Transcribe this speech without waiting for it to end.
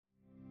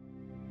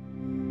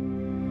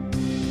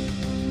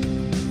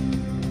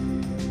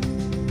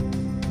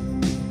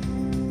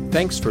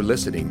Thanks for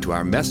listening to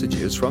our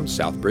messages from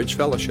Southbridge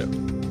Fellowship.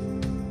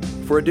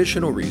 For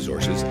additional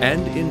resources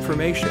and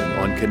information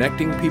on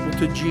connecting people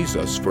to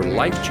Jesus for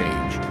life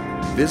change,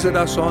 visit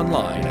us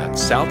online at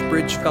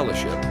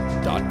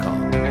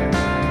southbridgefellowship.com. You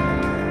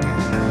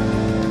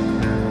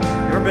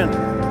ever been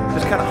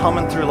just kind of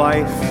humming through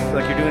life,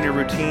 like you're doing your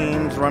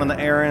routines, running the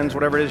errands,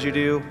 whatever it is you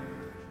do,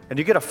 and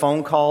you get a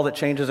phone call that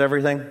changes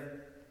everything?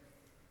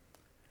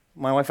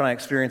 My wife and I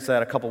experienced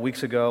that a couple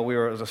weeks ago.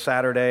 It was a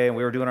Saturday, and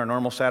we were doing our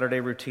normal Saturday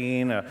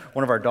routine.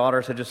 One of our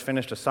daughters had just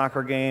finished a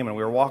soccer game, and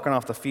we were walking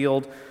off the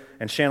field,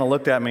 and Shanna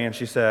looked at me, and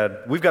she said,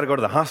 "We've got to go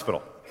to the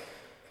hospital."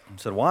 I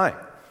said, "Why?"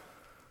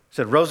 She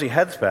said, "Rosie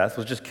Hedspeth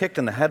was just kicked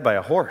in the head by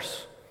a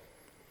horse.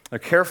 They're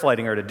care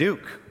flighting her to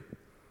Duke."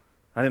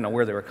 I didn't know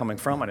where they were coming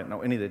from. I didn't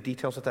know any of the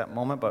details at that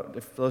moment, but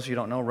if those of you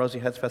don't know,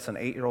 Rosie Hedspeth's an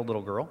 8-year-old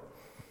little girl.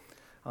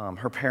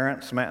 Her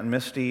parents, Matt and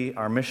Misty,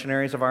 are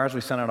missionaries of ours.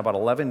 We sent out about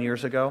 11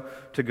 years ago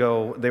to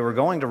go. They were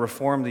going to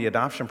reform the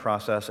adoption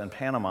process in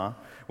Panama,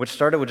 which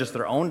started with just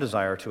their own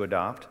desire to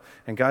adopt,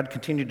 and God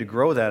continued to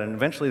grow that, and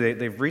eventually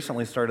they've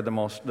recently started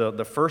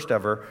the first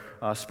ever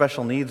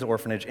special needs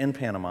orphanage in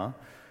Panama,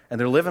 and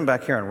they're living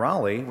back here in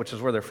Raleigh, which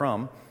is where they're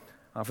from,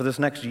 for this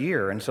next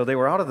year. And so they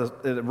were out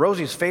of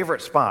Rosie's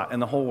favorite spot in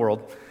the whole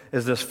world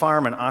is this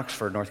farm in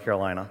Oxford, North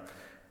Carolina.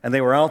 And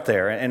they were out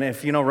there, and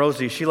if you know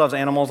Rosie, she loves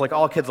animals, like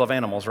all kids love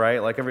animals,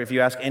 right? Like if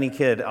you ask any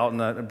kid out in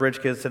the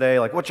Bridge kids today,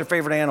 like, what's your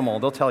favorite animal?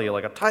 They'll tell you,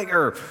 like a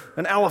tiger,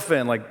 an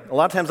elephant, like a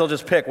lot of times they'll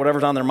just pick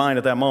whatever's on their mind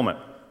at that moment.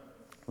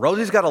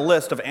 Rosie's got a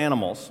list of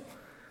animals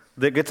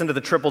that gets into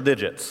the triple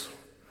digits,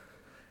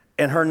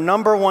 and her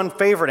number one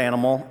favorite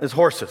animal is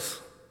horses.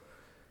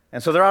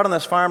 And so they're out on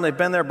this farm, they've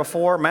been there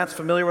before. Matt's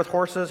familiar with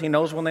horses, he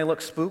knows when they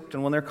look spooked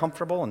and when they're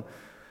comfortable, and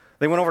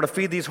they went over to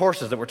feed these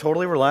horses that were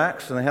totally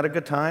relaxed, and they had a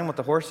good time with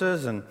the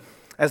horses. And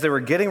as they were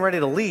getting ready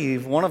to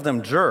leave, one of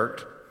them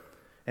jerked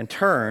and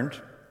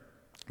turned.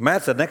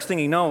 Matt said, next thing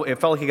you know, it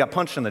felt like he got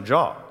punched in the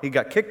jaw. He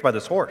got kicked by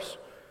this horse.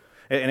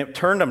 And it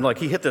turned him like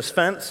he hit this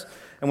fence,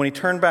 and when he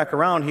turned back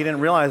around, he didn't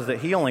realize that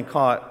he only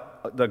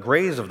caught the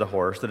graze of the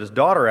horse, that his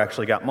daughter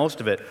actually got most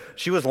of it.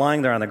 She was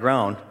lying there on the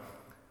ground,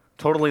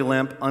 totally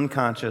limp,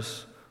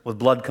 unconscious, with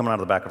blood coming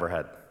out of the back of her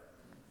head.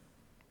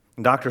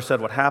 The doctor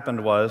said what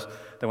happened was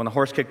that when the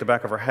horse kicked the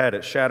back of her head,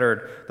 it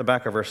shattered the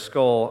back of her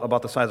skull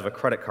about the size of a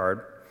credit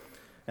card,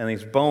 and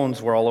these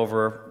bones were all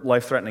over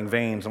life-threatening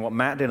veins. And what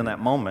Matt did in that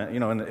moment,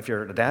 and if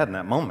you're a dad in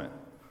that moment,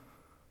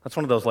 that's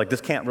one of those, like,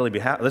 this can't really be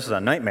happening. This is a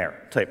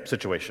nightmare type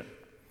situation.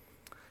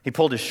 He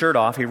pulled his shirt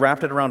off, he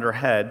wrapped it around her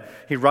head,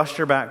 he rushed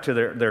her back to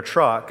their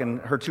truck,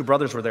 and her two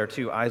brothers were there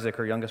too, Isaac,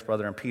 her youngest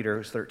brother, and Peter,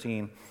 who's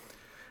 13.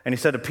 And he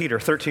said to Peter,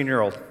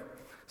 13-year-old,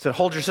 said,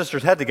 "Hold your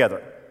sister's head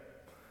together."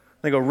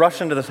 They go rush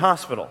into this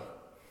hospital.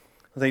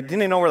 They didn't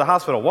even know where the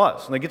hospital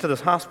was. And they get to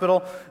this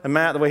hospital, and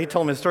Matt, the way he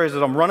told me the story, is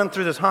that I'm running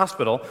through this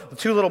hospital. The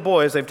two little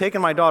boys, they've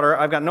taken my daughter.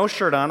 I've got no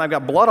shirt on. I've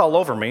got blood all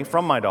over me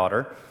from my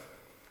daughter.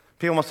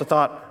 People must have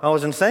thought I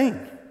was insane.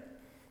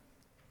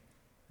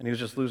 And he was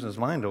just losing his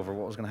mind over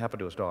what was going to happen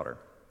to his daughter.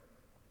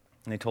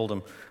 And they told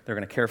him they were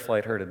going to care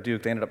flight her to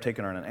Duke. They ended up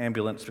taking her in an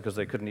ambulance because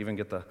they couldn't even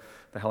get the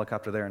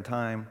helicopter there in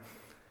time.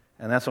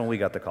 And that's when we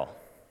got the call.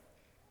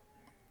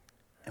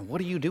 And what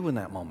do you do in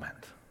that moment?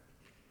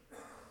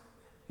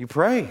 You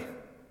pray.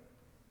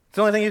 It's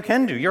the only thing you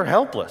can do. You're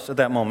helpless at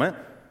that moment.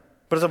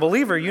 But as a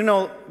believer, you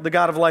know the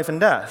God of life and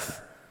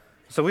death.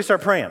 So we start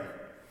praying.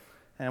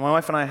 And my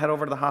wife and I head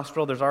over to the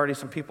hospital. There's already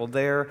some people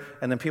there,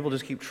 and then people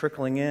just keep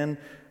trickling in.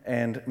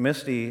 And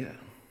Misty,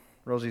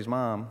 Rosie's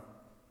mom,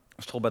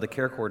 was told by the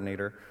care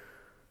coordinator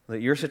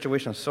that your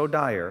situation is so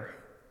dire,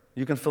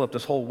 you can fill up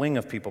this whole wing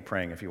of people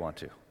praying if you want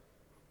to.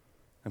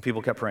 And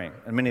people kept praying.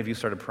 And many of you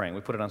started praying. We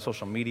put it on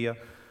social media.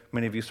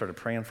 Many of you started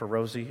praying for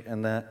Rosie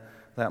in that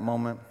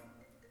moment.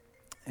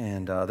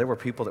 And there were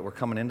people that were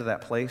coming into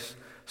that place,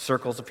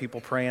 circles of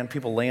people praying,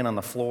 people laying on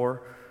the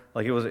floor.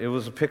 Like it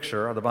was a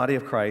picture of the body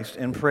of Christ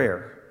in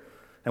prayer.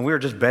 And we were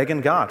just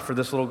begging God for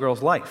this little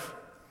girl's life.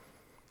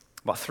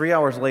 About 3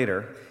 hours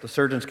later, the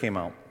surgeons came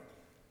out.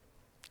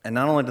 And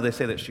not only did they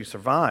say that she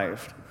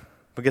survived,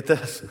 but get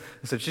this,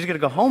 they said she's going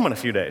to go home in a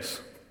few days.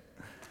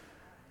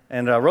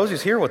 And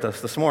Rosie's here with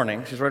us this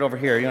morning. She's right over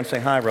here. You want to say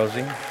hi,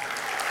 Rosie?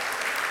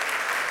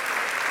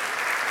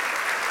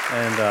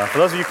 And for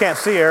those of you who can't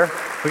see her,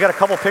 we got a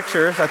couple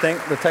pictures. I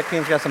think the tech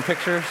team's got some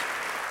pictures.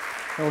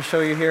 And we'll show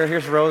you here.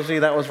 Here's Rosie.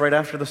 That was right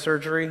after the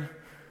surgery in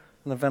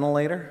the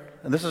ventilator.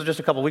 And this is just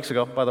a couple weeks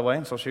ago, by the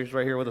way. So she's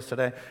right here with us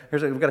today.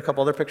 We've got a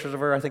couple other pictures of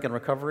her, I think, in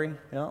recovery.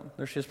 Yeah,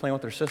 there she is playing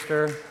with her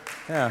sister.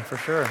 Yeah, for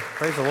sure.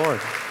 Praise the Lord.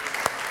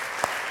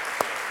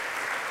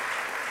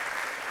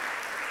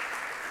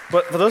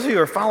 But for those of you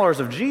who are followers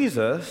of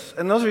Jesus,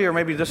 and those of you who are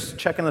maybe just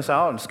checking this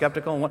out and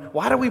skeptical,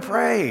 why do we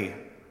pray?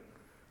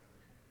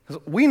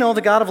 Because we know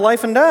the God of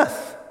life and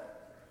death.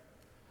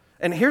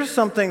 And here's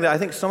something that I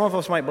think some of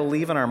us might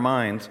believe in our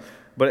minds,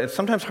 but it's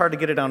sometimes hard to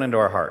get it down into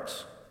our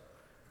hearts.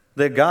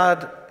 That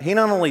God, He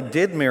not only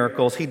did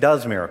miracles, He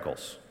does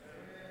miracles.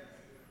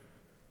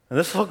 And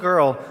this little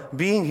girl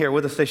being here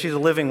with us today, she's a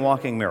living,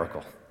 walking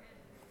miracle.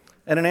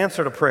 And an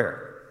answer to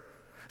prayer.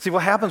 See,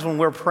 what happens when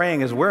we're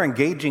praying is we're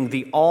engaging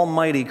the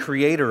almighty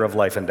creator of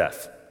life and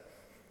death.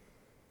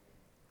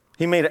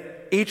 He made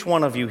each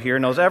one of you here,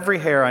 knows every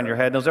hair on your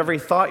head, knows every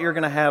thought you're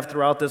going to have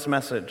throughout this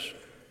message.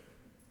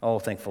 Oh,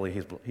 thankfully,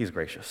 he's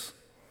gracious.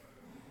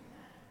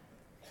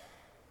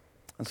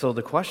 And so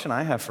the question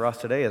I have for us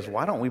today is,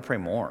 why don't we pray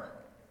more?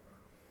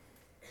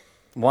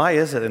 Why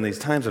is it in these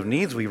times of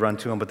needs we run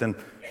to him, but then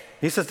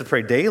he says to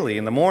pray daily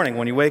in the morning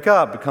when you wake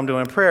up, you come to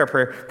him in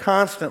prayer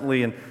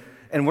constantly,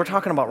 and we're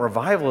talking about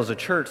revival as a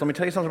church. Let me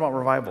tell you something about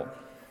revival.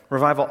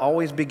 Revival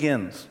always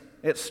begins.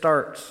 It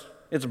starts.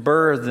 It's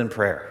birthed in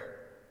prayer.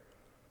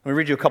 Let me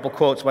read you a couple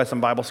quotes by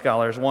some Bible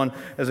scholars. One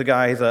is a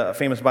guy, he's a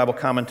famous Bible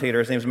commentator.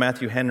 His name's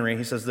Matthew Henry.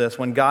 He says this: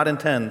 when God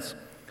intends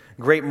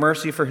great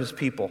mercy for his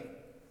people,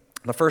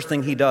 the first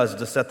thing he does is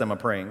to set them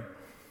a-praying.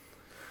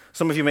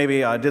 Some of you maybe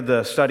did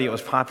the study. It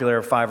was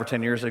popular 5 or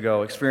 10 years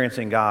ago,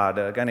 Experiencing God,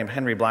 a guy named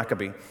Henry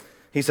Blackaby.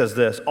 He says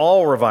this: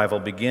 all revival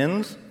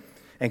begins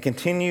and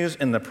continues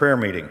in the prayer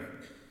meeting.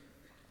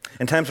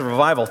 In times of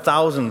revival,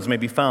 thousands may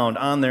be found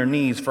on their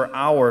knees for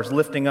hours,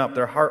 lifting up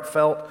their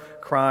heartfelt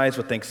cries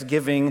with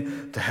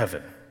thanksgiving to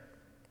heaven.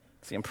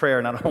 See, in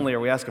prayer, not only are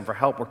we asking for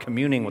help, we're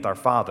communing with our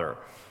Father.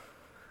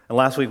 And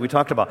last week we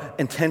talked about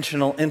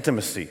intentional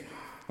intimacy.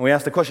 And we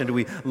asked the question, do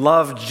we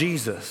love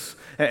Jesus?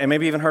 And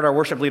maybe even heard our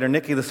worship leader,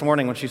 Nikki, this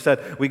morning when she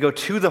said, we go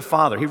to the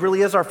Father. He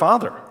really is our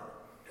Father.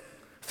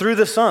 Through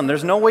the Son.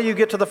 There's no way you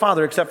get to the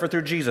Father except for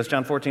through Jesus,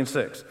 John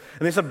 14:6.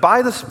 And they said,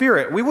 by the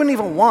Spirit. We wouldn't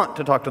even want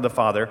to talk to the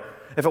Father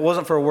if it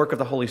wasn't for a work of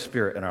the Holy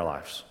Spirit in our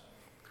lives.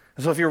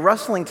 And so if you're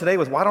wrestling today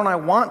with, why don't I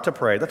want to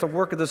pray? That's a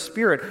work of the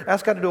Spirit.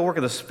 Ask God to do a work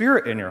of the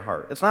Spirit in your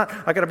heart. It's not,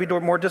 I got to be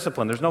more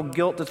disciplined. There's no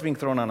guilt that's being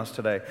thrown on us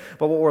today.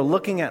 But what we're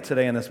looking at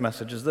today in this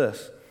message is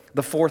this: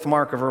 the fourth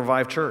mark of a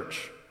revived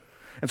church.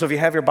 And so if you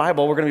have your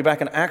Bible, we're going to be back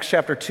in Acts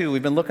chapter 2.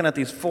 We've been looking at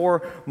these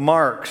 4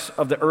 marks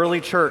of the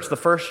early church, the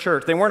first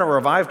church. They weren't a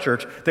revived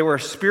church. They were a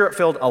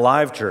Spirit-filled,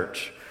 alive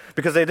church.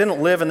 Because they didn't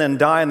live and then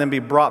die and then be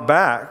brought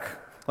back.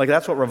 Like,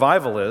 that's what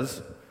revival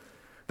is.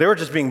 They were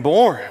just being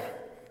born.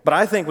 But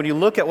I think when you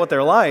look at what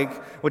they're like,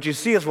 what you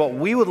see is what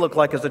we would look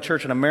like as the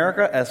church in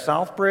America, as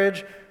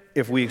Southbridge,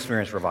 if we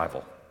experienced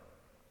revival.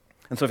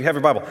 And so if you have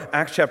your Bible,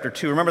 Acts chapter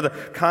 2. Remember, the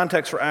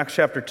context for Acts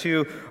chapter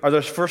 2 are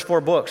those first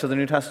 4 books of the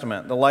New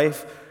Testament, the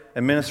life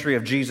and ministry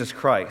of Jesus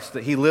Christ,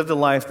 that he lived a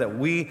life that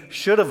we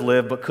should have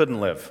lived but couldn't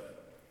live,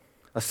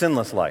 a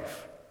sinless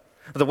life.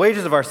 But the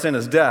wages of our sin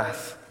is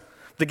death.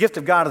 The gift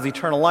of God is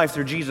eternal life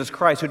through Jesus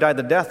Christ, who died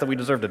the death that we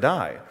deserve to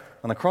die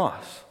on the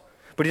cross.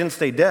 But he didn't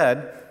stay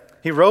dead.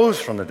 He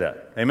rose from the dead.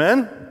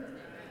 Amen?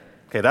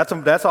 Okay,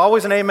 that's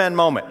always an amen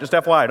moment. Just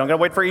FYI, don't got to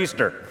wait for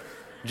Easter.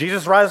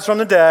 Jesus rises from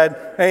the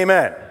dead.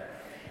 Amen.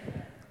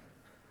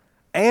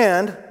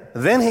 And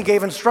then he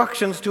gave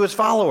instructions to his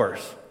followers.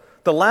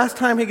 The last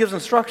time he gives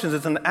instructions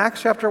is in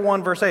Acts chapter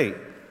 1, verse 8.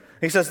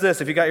 He says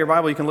this. If you got your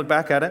Bible, you can look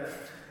back at it.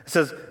 It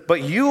says,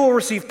 but you will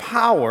receive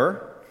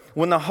power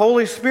when the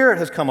Holy Spirit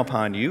has come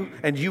upon you,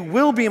 and you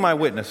will be my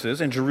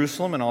witnesses in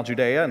Jerusalem and all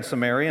Judea and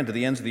Samaria and to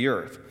the ends of the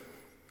earth.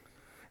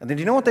 And then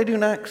do you know what they do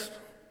next?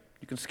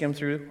 You can skim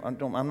through. I'm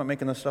not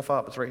making this stuff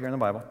up. It's right here in the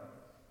Bible.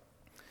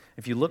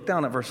 If you look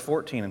down at verse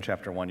 14 in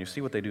chapter 1, you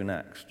see what they do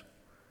next.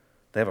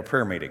 They have a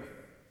prayer meeting.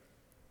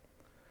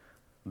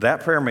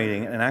 That prayer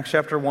meeting in Acts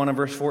chapter 1 and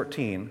verse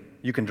 14,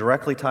 you can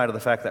directly tie to the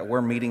fact that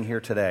we're meeting here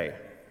today.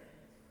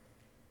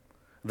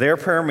 Their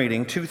prayer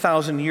meeting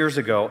 2,000 years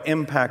ago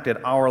impacted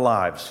our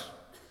lives.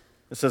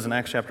 It says in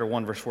Acts chapter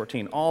 1, verse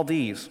 14, all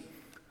these,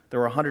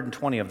 there were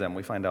 120 of them,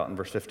 we find out in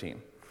verse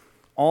 15.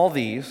 All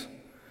these,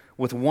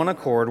 with one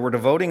accord, were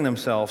devoting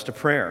themselves to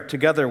prayer,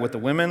 together with the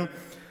women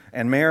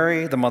and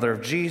Mary, the mother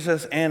of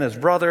Jesus, and his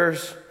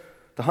brothers.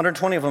 The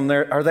 120 of them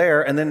are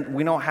there, and then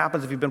we know what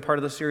happens if you've been part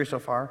of this series so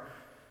far,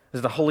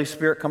 is the Holy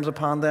Spirit comes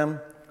upon them.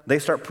 They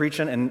start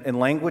preaching in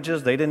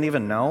languages they didn't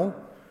even know.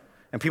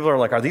 And people are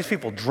like, are these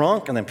people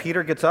drunk? And then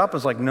Peter gets up and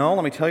is like, no,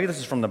 let me tell you, this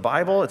is from the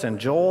Bible. It's in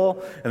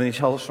Joel. And then he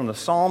tells us from the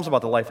Psalms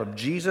about the life of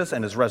Jesus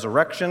and his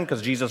resurrection,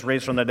 because Jesus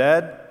raised from the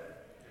dead.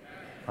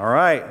 All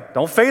right,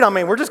 don't fade on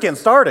me. We're just getting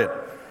started.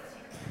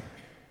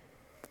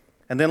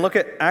 And then look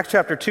at Acts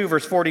chapter 2,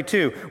 verse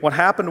 42. What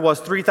happened was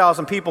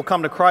 3,000 people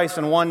come to Christ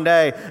in one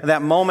day. And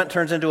that moment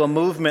turns into a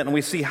movement, and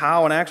we see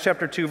how in Acts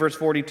chapter 2, verse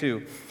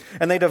 42.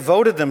 And they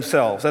devoted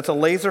themselves. That's a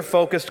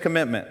laser-focused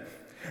commitment.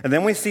 And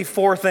then we see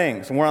 4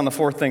 things, and we're on the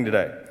 4th thing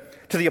today.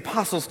 To the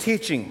apostles'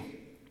 teaching.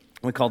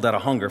 We called that a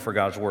hunger for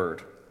God's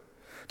word.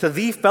 To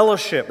the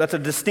fellowship. That's a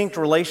distinct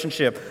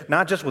relationship,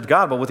 not just with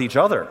God, but with each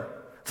other.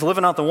 It's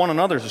living out the one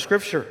another's of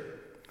Scripture.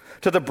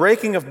 To the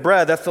breaking of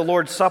bread, that's the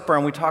Lord's Supper,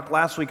 and we talked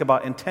last week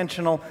about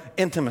intentional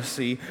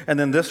intimacy, and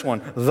then this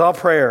one, the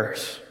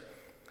prayers.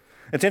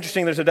 It's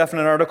interesting, there's a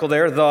definite article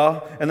there,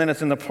 and then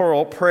it's in the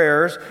plural,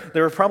 prayers.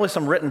 There were probably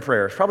some written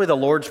prayers, probably the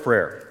Lord's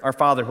Prayer. Our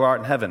Father who art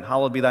in heaven,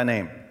 hallowed be thy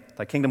name.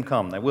 Thy kingdom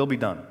come, thy will be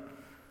done.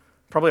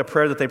 Probably a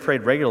prayer that they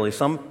prayed regularly.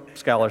 Some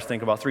scholars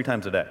think about 3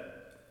 times a day.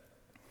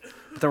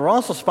 But there were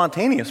also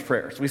spontaneous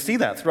prayers. We see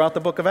that throughout the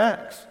book of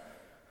Acts.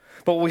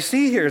 But what we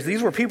see here is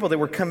these were people that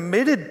were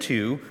committed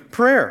to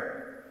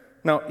prayer.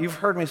 Now, you've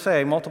heard me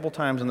say multiple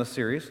times in this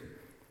series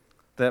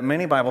that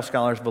many Bible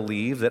scholars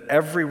believe that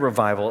every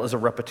revival is a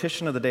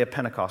repetition of the day of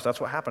Pentecost.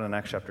 That's what happened in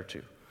Acts chapter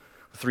 2.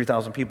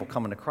 3,000 people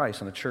coming to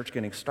Christ and the church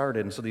getting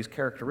started. And so these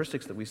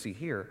characteristics that we see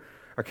here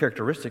are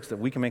characteristics that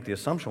we can make the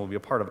assumption will be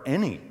a part of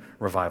any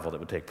revival that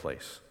would take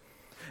place.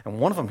 And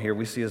one of them here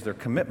we see is their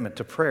commitment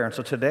to prayer. And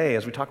so today,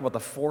 as we talk about the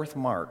fourth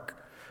mark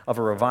of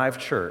a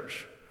revived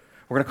church,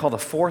 we're going to call the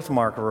fourth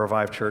mark of a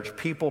revived church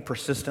people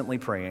persistently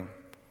praying.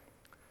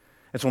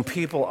 It's when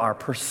people are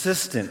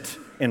persistent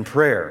in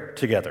prayer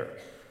together,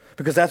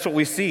 because that's what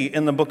we see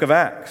in the book of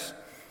Acts.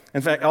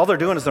 In fact, all they're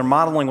doing is they're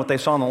modeling what they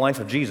saw in the life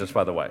of Jesus,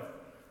 by the way.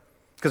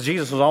 Because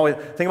Jesus was always,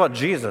 think about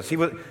Jesus. He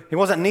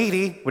wasn't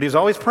needy, but he was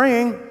always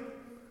praying.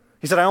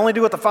 He said, I only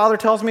do what the Father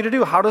tells me to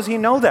do. How does he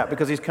know that?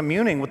 Because he's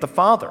communing with the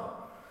Father.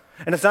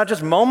 And it's not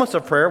just moments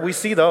of prayer. We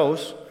see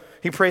those.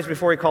 He prays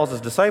before he calls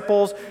his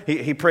disciples.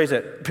 He prays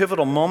at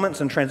pivotal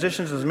moments and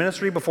transitions in his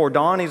ministry. Before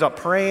dawn, he's up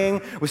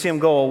praying. We see him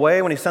go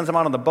away when he sends them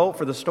out on the boat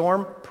for the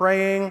storm,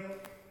 praying.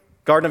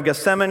 Garden of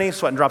Gethsemane,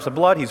 sweat and drops of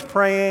blood, he's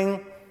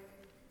praying.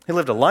 He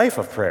lived a life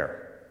of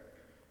prayer.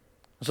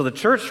 So the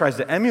church tries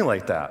to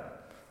emulate that.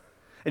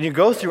 And you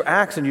go through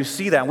Acts and you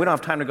see that. We don't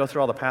have time to go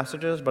through all the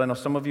passages, but I know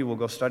some of you will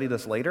go study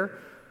this later.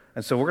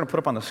 And so we're going to put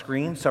up on the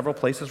screen several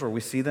places where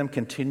we see them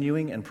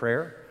continuing in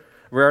prayer.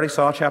 We already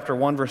saw chapter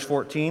 1, verse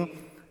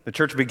 14. The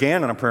church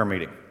began in a prayer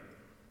meeting. There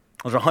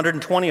was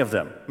 120 of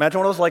them. Imagine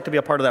what it was like to be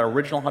a part of that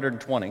original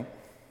 120.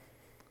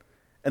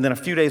 And then a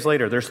few days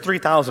later, there's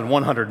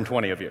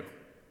 3,120 of you.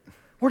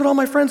 Where did all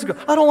my friends go?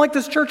 I don't like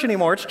this church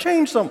anymore. It's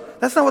changed some.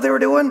 That's not what they were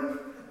doing.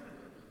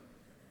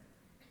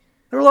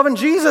 They were loving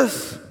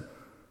Jesus.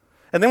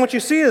 And then what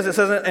you see is, it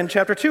says in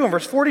chapter 2 and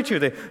verse 42,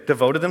 they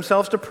devoted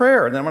themselves to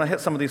prayer. And then I'm going to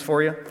hit some of these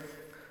for you.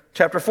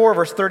 Chapter 4,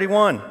 verse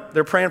 31,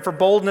 they're praying for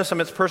boldness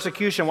amidst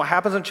persecution. What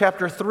happens in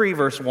chapter 3,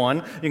 verse 1,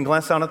 you can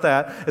glance down at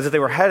that, is that they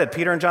were headed,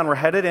 Peter and John were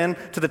headed in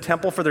to the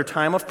temple for their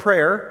time of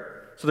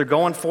prayer. So they're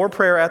going for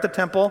prayer at the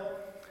temple.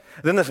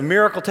 Then this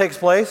miracle takes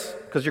place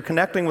because you're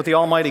connecting with the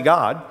Almighty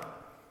God.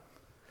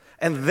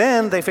 And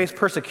then they face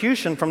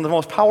persecution from the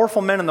most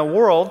powerful men in the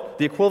world,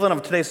 the equivalent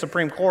of today's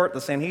Supreme Court, the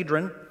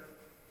Sanhedrin.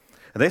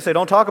 And they say,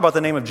 don't talk about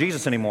the name of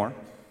Jesus anymore.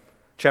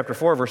 Chapter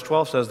 4, verse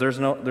 12 says, there's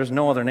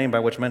no other name by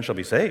which men shall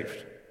be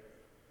saved.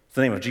 It's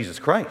the name of Jesus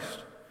Christ.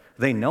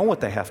 They know what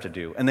they have to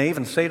do. And they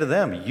even say to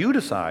them, you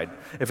decide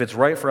if it's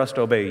right for us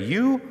to obey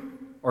you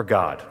or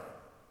God.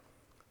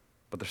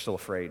 But they're still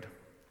afraid.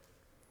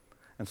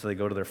 And so they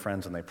go to their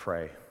friends and they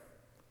pray.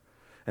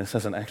 And it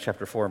says in Acts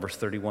chapter 4 and verse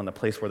 31, the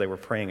place where they were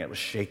praying, it was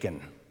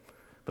shaken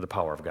by the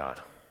power of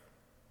God.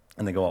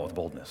 And they go out with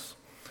boldness.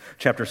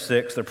 Chapter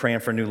 6, they're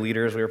praying for new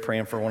leaders. We were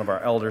praying for one of our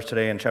elders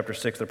today. In chapter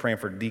 6, they're praying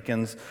for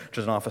deacons, which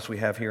is an office we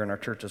have here in our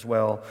church as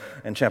well.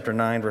 In chapter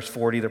 9, verse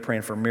 40, they're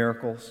praying for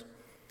miracles.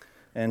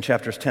 In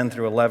chapters 10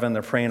 through 11,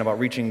 they're praying about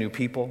reaching new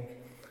people.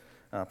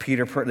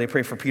 They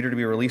pray for Peter to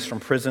be released from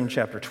prison,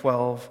 chapter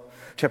 12.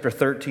 Chapter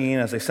 13,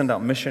 as they send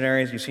out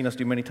missionaries, you've seen us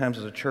do many times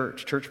as a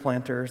church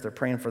planters, they're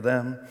praying for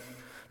them.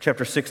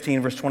 Chapter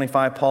 16, verse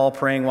 25, Paul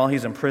praying while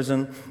he's in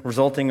prison,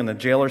 resulting in the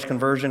jailer's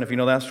conversion. If you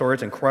know that story,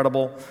 it's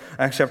incredible.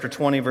 Acts chapter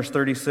 20, verse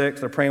 36,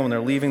 they're praying when they're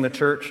leaving the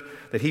church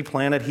that he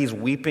planted. He's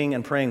weeping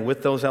and praying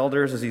with those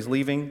elders as he's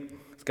leaving.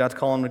 God's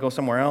calling him to go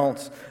somewhere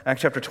else.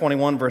 Acts chapter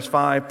 21, verse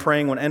 5,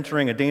 praying when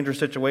entering a dangerous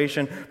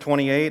situation.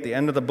 28, the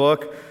end of the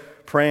book,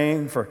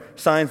 praying for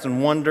signs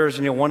and wonders.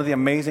 And one of the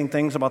amazing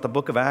things about the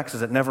book of Acts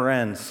is it never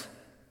ends.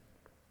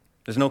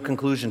 There's no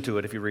conclusion to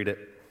it if you read it.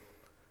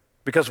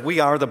 Because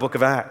we are the book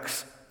of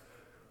Acts.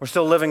 We're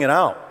still living it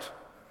out.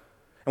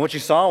 And what you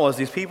saw was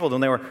these people,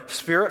 when they were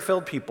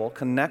spirit-filled people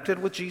connected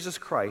with Jesus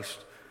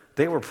Christ,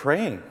 they were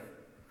praying.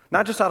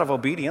 Not just out of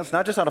obedience,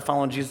 not just out of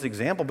following Jesus'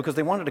 example, because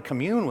they wanted to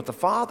commune with the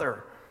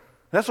Father.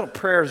 That's what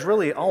prayer is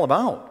really all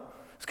about.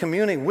 It's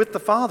communing with the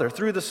Father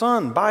through the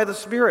Son, by the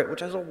Spirit,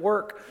 which is a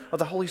work of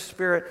the Holy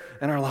Spirit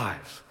in our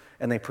lives.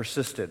 And they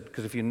persisted.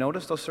 Because if you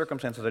notice those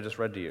circumstances I just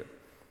read to you,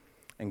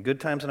 in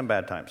good times and in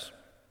bad times,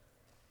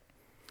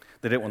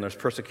 they did it when there's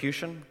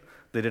persecution.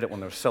 They did it when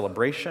there's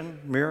celebration,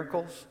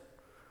 miracles.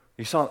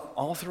 You saw it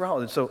all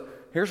throughout. So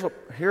here's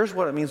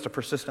what it means to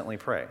persistently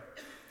pray.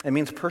 It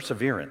means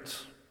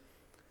perseverance.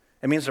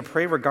 It means to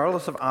pray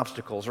regardless of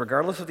obstacles,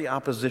 regardless of the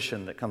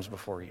opposition that comes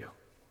before you.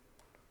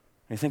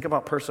 You think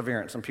about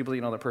perseverance and people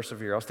that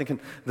persevere. I was thinking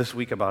this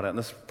week about it, and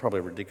this is probably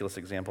a ridiculous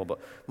example, but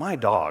my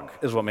dog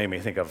is what made me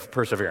think of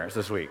perseverance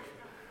this week.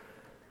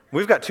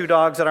 We've got 2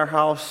 dogs at our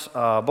house,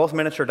 both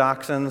miniature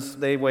dachshunds.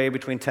 They weigh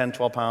between 10 and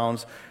 12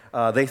 pounds.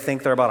 They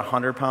think they're about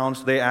 100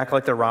 pounds. They act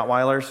like they're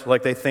Rottweilers,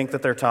 like they think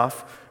that they're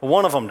tough.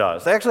 One of them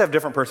does. They actually have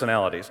different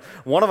personalities.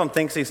 One of them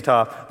thinks he's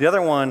tough. The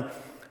other one,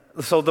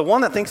 so the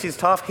one that thinks he's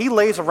tough, he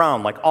lays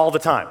around like all the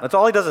time. That's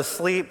all he does is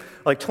sleep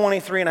like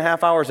 23 and a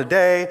half hours a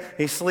day.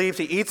 He sleeps,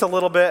 he eats a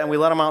little bit, and we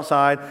let him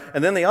outside.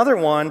 And then the other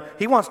one,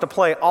 he wants to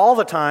play all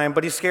the time,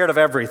 but he's scared of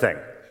everything.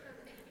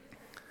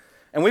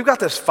 And we've got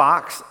this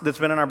fox that's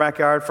been in our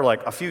backyard for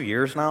like a few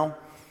years now.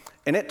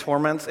 And it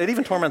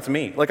even torments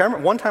me. Like I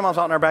remember one time I was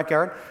out in our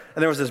backyard,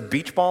 and there was this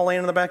beach ball laying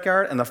in the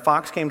backyard, and the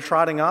fox came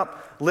trotting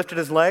up, lifted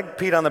his leg,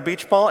 peed on the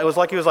beach ball. It was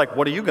like he was like,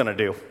 what are you going to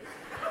do?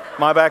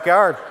 My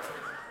backyard.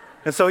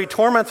 And so he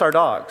torments our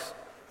dogs.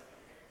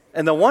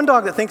 And the one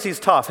dog that thinks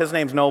he's tough, his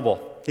name's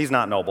Noble. He's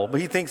not Noble,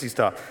 but he thinks he's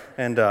tough.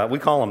 And we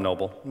call him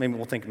Noble. Maybe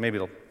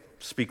it'll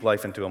speak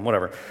life into him,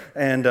 whatever.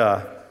 And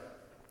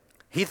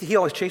he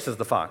always chases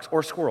the fox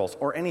or squirrels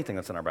or anything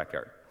that's in our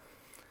backyard.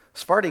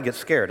 Sparty gets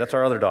scared. That's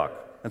our other dog.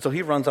 And so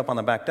he runs up on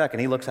the back deck, and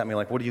he looks at me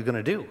like, what are you going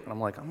to do? And I'm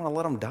like, I'm going to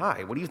let him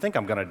die. What do you think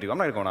I'm going to do? I'm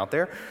not going out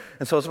there.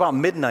 And so it's about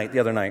midnight the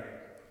other night.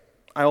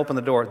 I open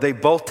the door. They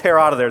both tear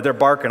out of there. They're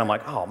barking. I'm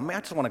like, oh, man, I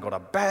just want to go to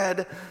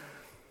bed.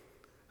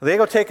 They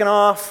go taking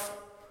off.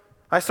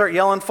 I start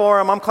yelling for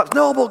him. I'm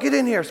Noble, get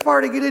in here.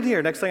 Sparty, get in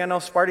here. Next thing I know,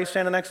 Sparty's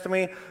standing next to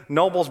me.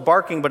 Noble's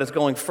barking, but it's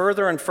going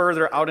further and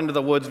further out into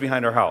the woods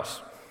behind our house.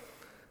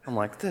 I'm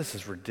like, this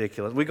is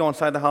ridiculous. We go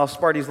inside the house.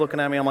 Sparty's looking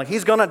at me. I'm like,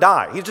 he's going to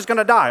die. He's just going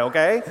to die,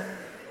 okay?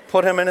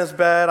 Put him in his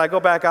bed. I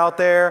go back out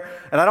there,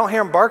 and I don't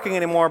hear him barking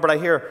anymore, but I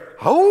hear,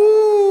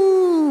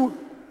 "Hoo!"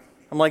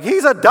 I'm like,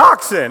 he's a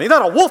dachshund. He's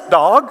not a wolf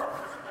dog.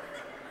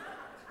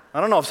 I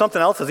don't know if something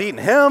else is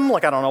eating him.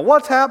 Like, I don't know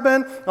what's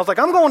happened. I was like,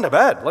 I'm going to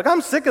bed. Like, I'm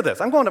sick of this.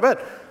 I'm going to bed.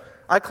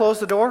 I close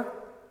the door.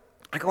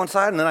 I go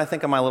inside, and then I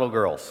think of my little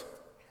girls.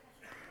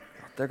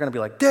 They're going to be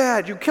like,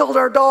 Dad, you killed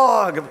our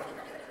dog.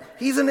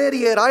 He's an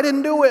idiot. I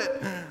didn't do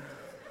it.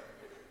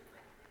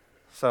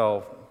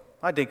 So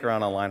I dink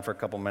around online for a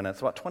couple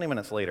minutes. About 20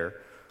 minutes later,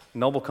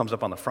 Noble comes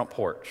up on the front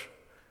porch.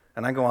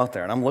 And I go out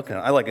there, and I'm looking.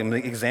 I'm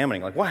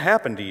examining, like, what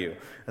happened to you?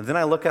 And then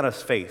I look at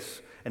his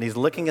face, and he's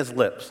licking his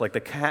lips like the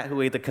cat who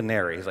ate the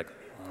canary. He's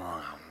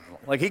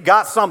like he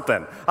got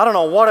something. I don't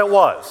know what it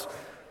was,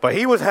 but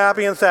he was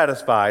happy and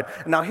satisfied.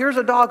 Now, here's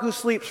a dog who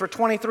sleeps for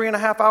 23 and a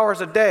half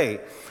hours a day.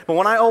 But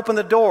when I open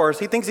the doors,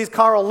 he thinks he's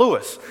Carl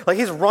Lewis. Like,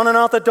 he's running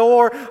out the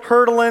door,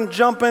 hurdling,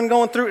 jumping,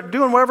 going through,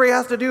 doing whatever he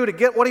has to do to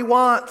get what he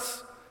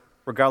wants,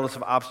 regardless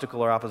of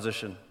obstacle or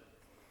opposition.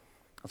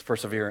 That's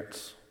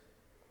perseverance.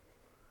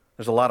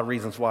 There's a lot of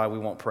reasons why we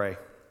won't pray.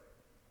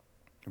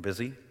 You're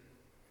busy,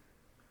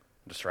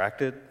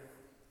 distracted,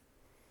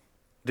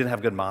 didn't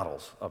have good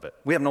models of it.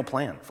 We have no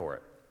plan for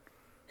it.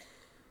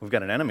 We've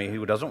got an enemy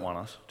who doesn't want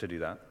us to do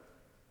that.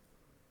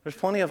 There's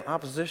plenty of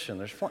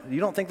opposition. You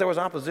don't think there was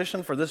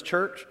opposition for this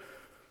church?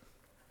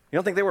 You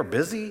don't think they were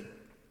busy?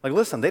 Like,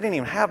 listen, they didn't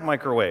even have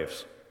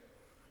microwaves.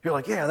 You're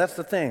like, yeah, that's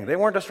the thing. They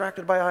weren't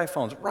distracted by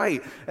iPhones.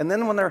 Right. And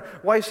then when their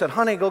wife said,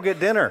 honey, go get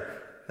dinner,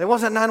 it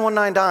wasn't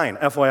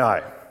 919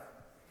 FYI.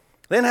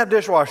 They didn't have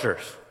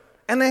dishwashers.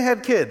 And they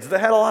had kids that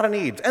had a lot of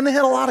needs. And they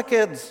had a lot of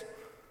kids.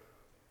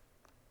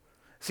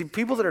 See,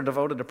 people that are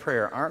devoted to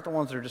prayer aren't the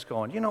ones that are just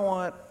going, you know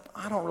what?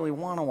 I don't really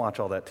want to watch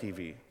all that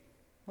TV.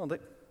 Well,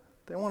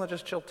 they want to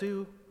just chill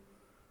too.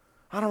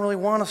 I don't really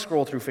want to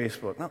scroll through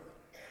Facebook. No,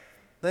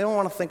 they don't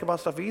want to think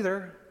about stuff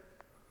either.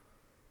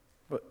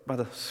 But by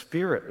the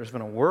Spirit, there's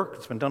been a work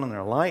that's been done in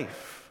their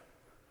life.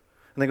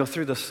 And they go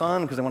through the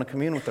Son because they want to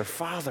commune with their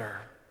Father.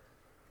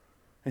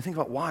 And you think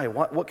about why.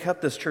 What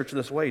kept this church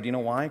this way? Do you know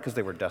why? Because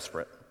they were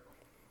desperate.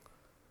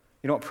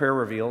 You know what prayer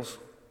reveals?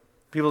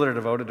 People that are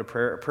devoted to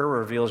prayer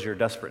reveals your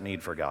desperate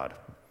need for God.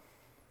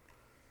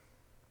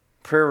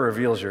 Prayer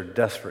reveals your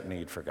desperate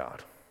need for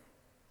God.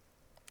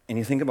 And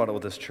you think about it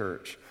with this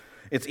church.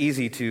 It's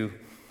easy to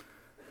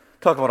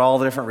talk about all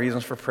the different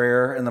reasons for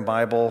prayer in the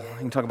Bible. You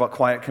can talk about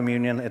quiet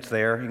communion, it's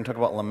there. You can talk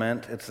about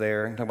lament, it's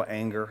there. You can talk about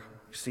anger,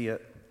 you see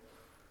it.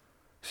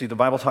 See, the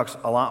Bible talks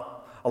a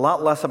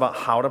lot less about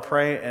how to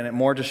pray and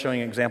more just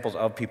showing examples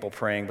of people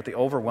praying. But the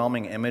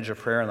overwhelming image of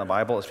prayer in the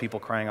Bible is people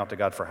crying out to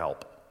God for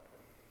help.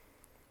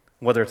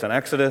 Whether it's in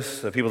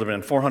Exodus, the people that have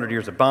been in 400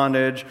 years of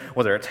bondage,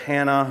 whether it's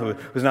Hannah,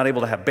 who's not able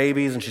to have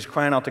babies and she's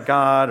crying out to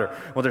God, or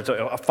whether it's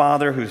a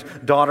father whose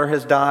daughter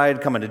has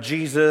died, coming to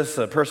Jesus,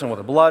 a person with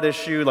a blood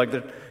issue,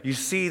 you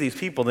see these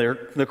people, they're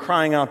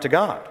crying out to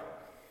God.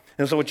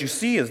 And so what you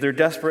see is their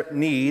desperate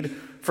need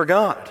for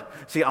God.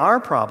 See, our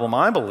problem,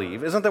 I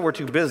believe, isn't that we're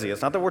too busy.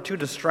 It's not that we're too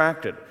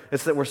distracted.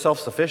 It's that we're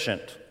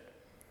self-sufficient.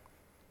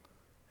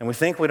 And we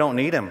think we don't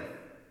need Him.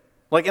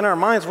 Like, in our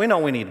minds, we know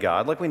we need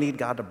God. Like, we need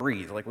God to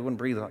breathe. Like, we wouldn't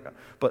breathe without God.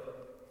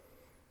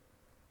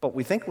 But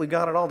we think we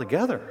got it all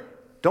together.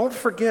 Don't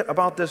forget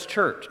about this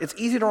church. It's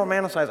easy to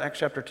romanticize Acts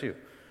chapter 2,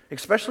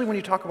 especially when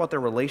you talk about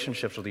their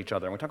relationships with each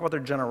other and we talk about their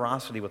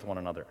generosity with one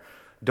another.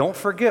 Don't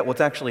forget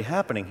what's actually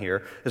happening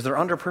here is they're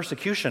under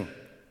persecution.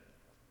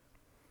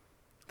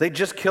 They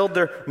just killed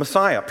their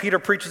Messiah. Peter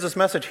preaches this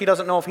message. He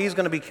doesn't know if he's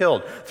going to be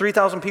killed.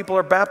 3,000 people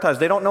are baptized.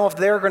 They don't know if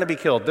they're going to be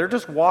killed. They're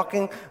just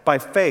walking by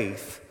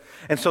faith.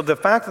 And so the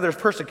fact that there's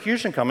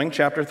persecution coming,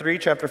 chapter 3,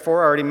 chapter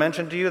 4, I already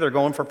mentioned to you, they're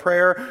going for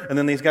prayer, and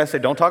then these guys say,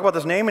 don't talk about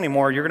this name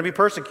anymore, you're going to be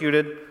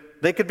persecuted.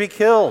 They could be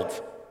killed.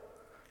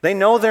 They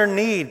know their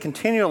need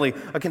continually,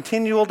 a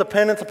continual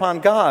dependence upon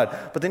God.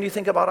 But then you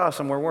think about us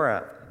and where we're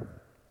at.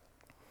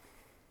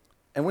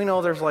 And we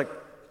know there's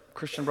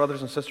Christian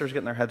brothers and sisters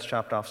getting their heads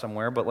chopped off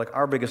somewhere, but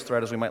our biggest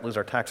threat is we might lose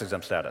our tax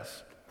exempt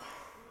status.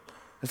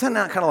 Is that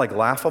not kind of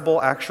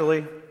laughable,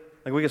 actually?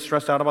 Like, we get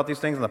stressed out about these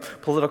things and the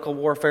political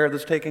warfare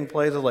that's taking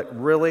place. It's like,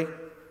 really?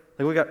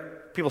 Like, we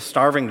got people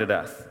starving to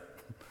death.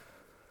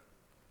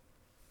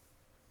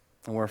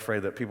 And we're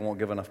afraid that people won't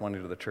give enough money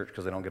to the church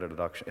because they don't get a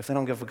deduction. If they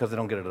don't give because they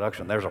don't get a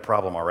deduction, there's a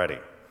problem already.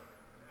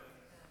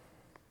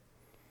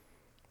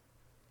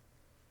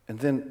 And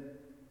then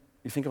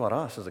you think about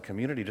us as a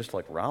community, just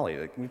like Raleigh.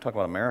 Like, we talk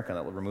about America,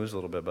 that removes a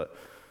little bit, but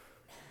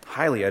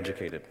highly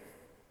educated.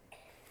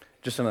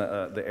 Just in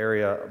the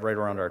area right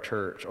around our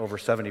church, over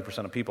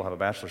 70% of people have a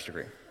bachelor's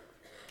degree.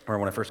 Or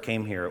when I first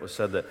came here, it was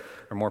said that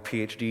there are more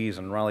PhDs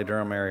in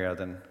Raleigh-Durham area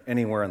than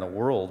anywhere in the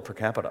world per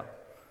capita.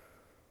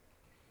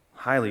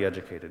 Highly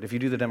educated. If you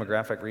do the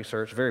demographic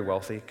research, very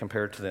wealthy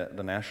compared to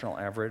the national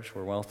average.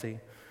 We're wealthy,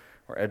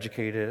 we're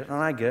educated, and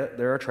I get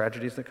there are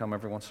tragedies that come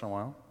every once in a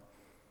while.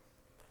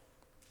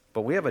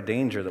 But we have a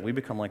danger that we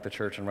become like the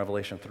church in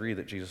Revelation 3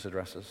 that Jesus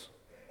addresses.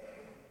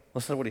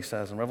 Listen to what he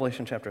says in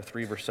Revelation chapter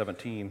 3, verse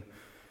 17.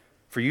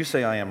 For you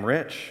say, I am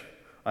rich,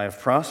 I have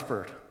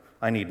prospered,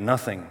 I need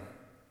nothing.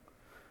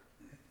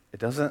 It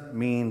doesn't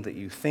mean that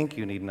you think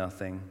you need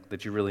nothing,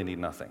 that you really need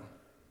nothing.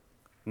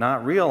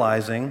 Not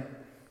realizing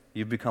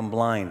you've become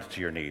blind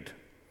to your need.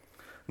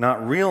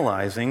 Not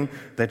realizing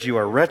that you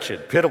are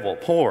wretched, pitiable,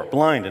 poor,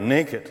 blind, and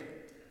naked.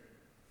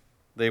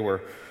 They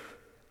were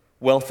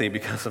wealthy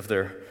because of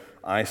their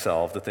eye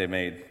salve that they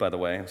made, by the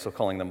way, so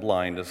calling them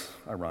blind is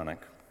ironic.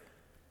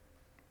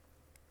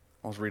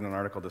 I was reading an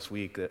article this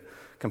week that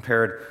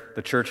compared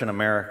the church in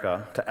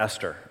America to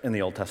Esther in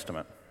the Old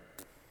Testament.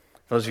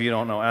 For those of you who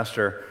don't know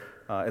Esther,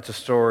 it's a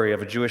story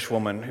of a Jewish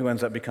woman who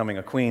ends up becoming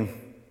a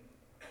queen.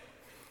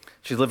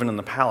 She's living in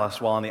the palace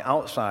while on the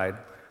outside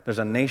there's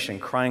a nation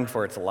crying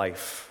for its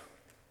life.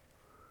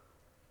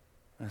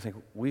 And I think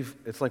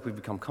it's like we've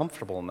become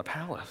comfortable in the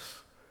palace.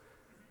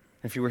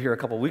 If you were here a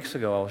couple weeks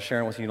ago, I was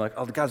sharing with you, like,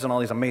 oh, God's done all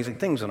these amazing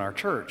things in our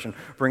church and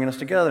bringing us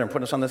together and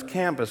putting us on this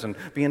campus and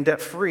being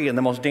debt-free. And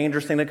the most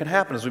dangerous thing that could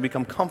happen is we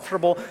become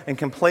comfortable and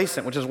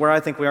complacent, which is where I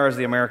think we are as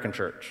the American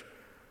church.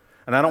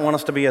 And I don't want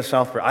us to be as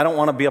Southbridge. I don't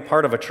want to be a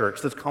part of a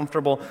church that's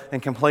comfortable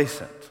and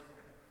complacent.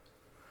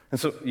 And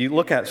so you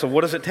look at, so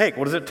what does it take?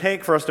 What does it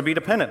take for us to be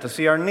dependent, to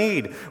see our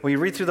need? When you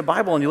read through the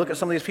Bible and you look at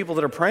some of these people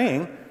that are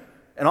praying,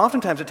 and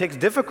oftentimes it takes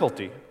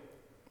difficulty.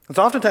 It's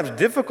oftentimes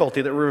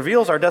difficulty that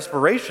reveals our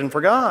desperation for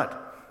God.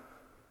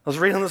 I was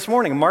reading this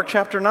morning, Mark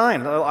chapter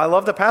 9. I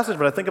love the passage,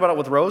 but I think about it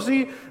with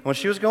Rosie, and what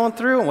she was going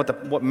through,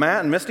 and what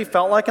Matt and Misty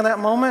felt like in that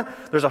moment.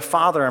 There's a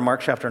father in Mark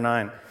chapter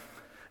 9,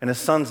 and his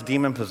son's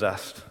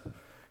demon-possessed.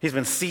 He's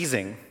been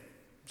seizing.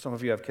 Some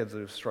of you have kids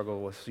who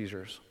struggle with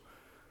seizures.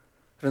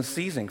 He's been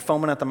seizing,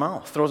 foaming at the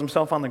mouth, throws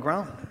himself on the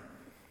ground.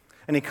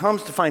 And he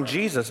comes to find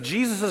Jesus.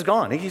 Jesus is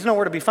gone. He's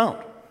nowhere to be found.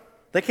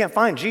 They can't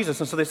find Jesus,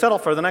 and so they settle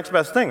for the next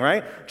best thing,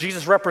 right?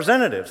 Jesus'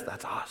 representatives.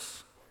 That's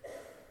us.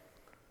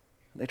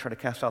 They try to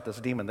cast out this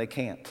demon. They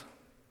can't.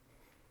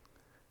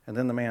 And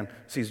then the man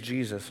sees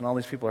Jesus, and all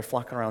these people are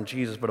flocking around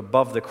Jesus, but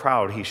above the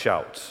crowd, he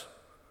shouts.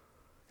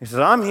 He says,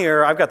 I'm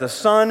here. I've got the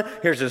son.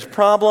 Here's his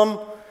problem.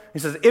 He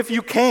says, if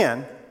you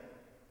can,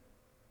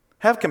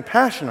 have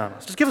compassion on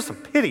us. Just give us some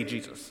pity,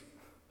 Jesus.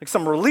 Like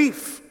some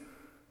relief.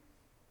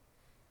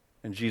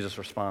 And Jesus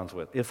responds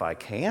with, if I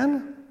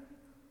can?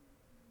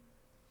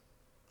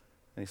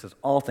 And he says,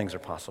 all things are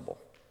possible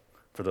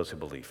for those who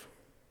believe.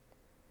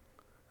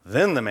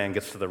 Then the man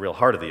gets to the real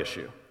heart of the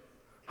issue.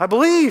 I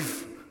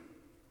believe.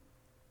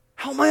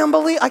 Help my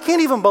unbelief. I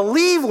can't even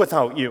believe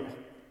without you.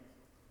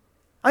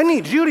 I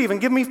need you to even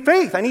give me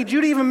faith. I need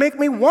you to even make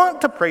me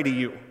want to pray to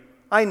you.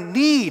 I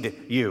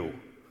need you.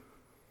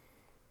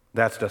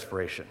 That's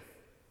desperation.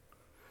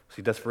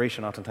 See,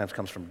 desperation oftentimes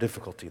comes from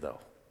difficulty, though.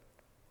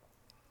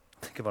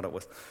 Think about it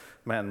with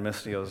Matt and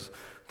Misty. I was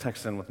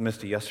texting with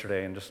Misty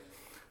yesterday and just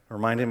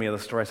reminded me of the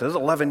story. I said, this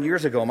is 11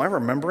 years ago. Am I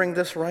remembering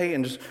this right?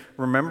 And just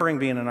remembering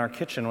being in our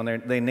kitchen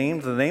when they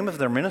named the name of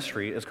their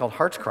ministry is called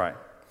Heart's Cry.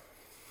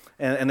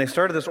 And they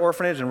started this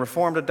orphanage and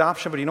reformed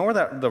adoption. But you know where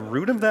the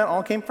root of that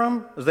all came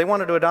from? Is they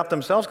wanted to adopt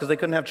themselves because they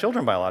couldn't have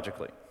children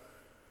biologically.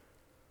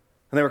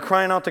 And they were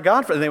crying out to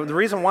God for it. The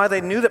reason why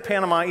they knew that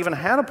Panama even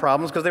had a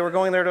problem is because they were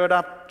going there to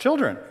adopt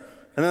children.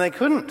 And then they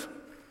couldn't.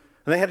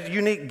 And they had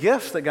unique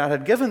gifts that God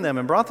had given them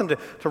and brought them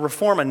to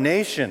reform a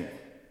nation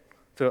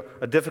to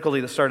a difficulty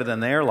that started in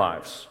their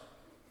lives.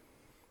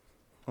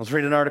 I was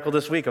reading an article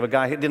this week of a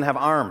guy who didn't have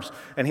arms,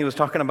 and he was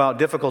talking about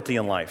difficulty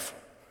in life.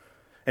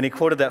 And he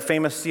quoted that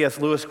famous C.S.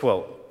 Lewis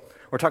quote,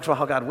 where it talks about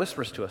how God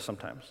whispers to us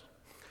sometimes,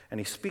 and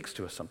he speaks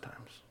to us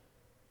sometimes.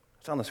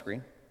 It's on the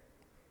screen.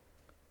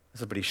 It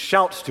says, but he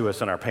shouts to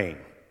us in our pain.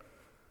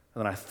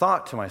 And then I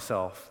thought to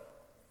myself,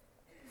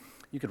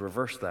 you could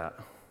reverse that.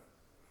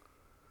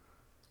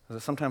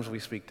 Because sometimes we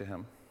speak to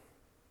him.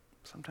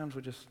 Sometimes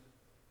we just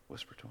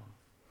whisper to him.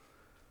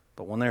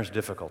 But when there's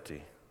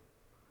difficulty,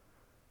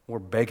 we're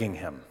begging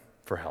him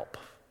for help.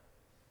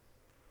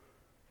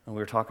 And we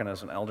were talking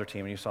as an elder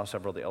team, and you saw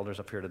several of the elders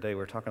up here today. We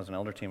were talking as an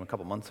elder team a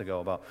couple months ago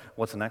about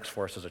what's next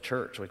for us as a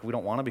church. Like, we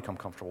don't want to become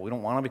comfortable. We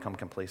don't want to become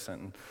complacent.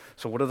 And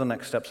so what are the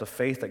next steps of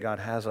faith that God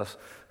has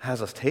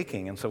us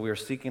taking? And so we were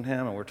seeking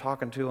him, and we were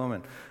talking to him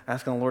and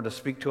asking the Lord to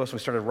speak to us. We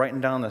started writing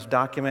down this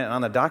document, and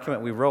on the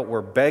document we wrote,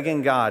 we're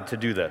begging God to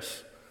do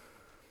this.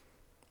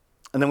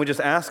 And then we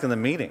just asked in the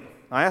meeting.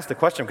 I asked the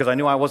question because I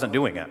knew I wasn't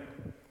doing it.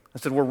 I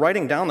said, we're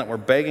writing down that we're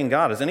begging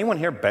God. Is anyone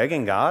here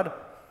begging God?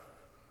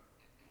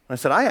 I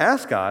said, I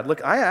ask God,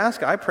 look,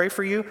 I pray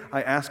for you.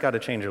 I ask God to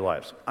change your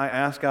lives. I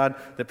ask God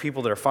that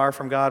people that are far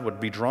from God would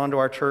be drawn to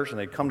our church and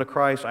they'd come to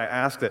Christ. I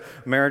ask that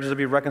marriages would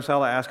be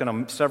reconciled. I ask,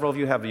 and several of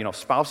you have,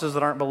 spouses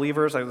that aren't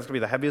believers. This could be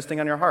the heaviest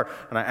thing on your heart.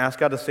 And I ask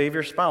God to save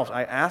your spouse.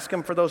 I ask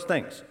him for those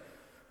things.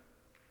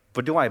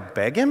 But do I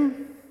beg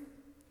him?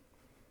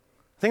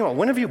 Think about,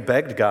 when have you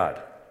begged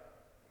God?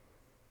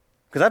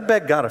 Because I've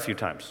begged God a few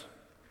times.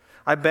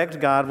 I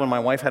begged God when my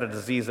wife had a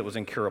disease that was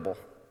incurable.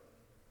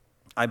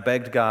 I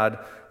begged God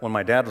when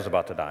my dad was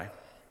about to die.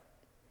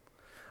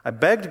 I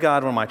begged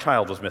God when my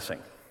child was missing.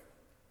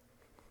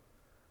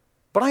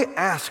 But I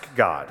ask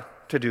God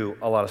to do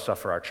a lot of stuff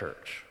for our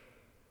church.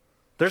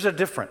 There's a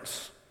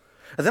difference.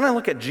 And then I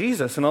look at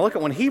Jesus, and I look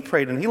at when he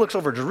prayed, and he looks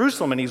over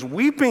Jerusalem, and he's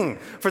weeping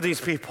for these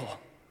people. I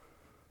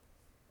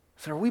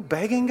said, are we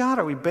begging God?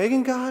 Are we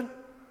begging God?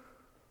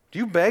 Do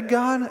you beg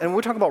God? And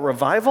we're talking about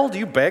revival. Do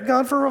you beg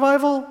God for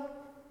revival?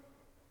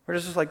 We're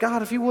just like,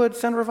 God, if you would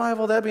send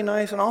revival, that'd be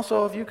nice. And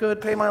also, if you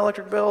could pay my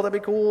electric bill, that'd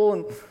be cool.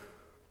 And we're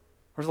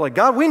just like,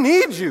 God, we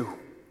need you.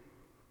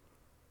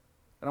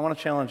 And I want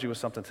to challenge you with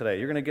something today.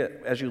 You're going to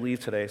get, as you leave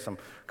today, some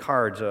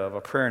cards of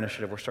a prayer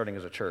initiative we're starting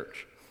as a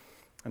church.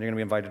 And you're going to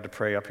be invited to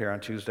pray up here on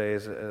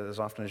Tuesdays as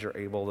often as you're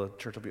able. The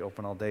church will be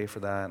open all day for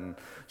that. And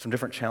some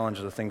different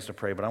challenges of things to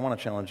pray. But I want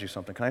to challenge you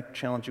something. Can I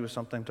challenge you with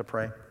something to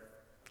pray?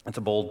 It's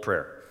a bold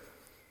prayer.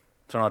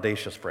 It's an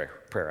audacious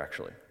prayer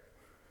actually.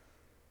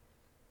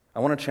 I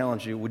want to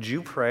challenge you. Would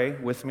you pray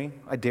with me?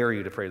 I dare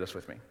you to pray this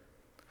with me.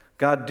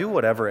 God, do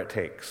whatever it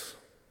takes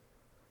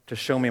to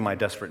show me my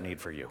desperate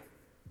need for you.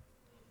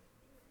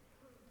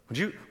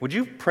 Would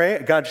you pray,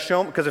 God,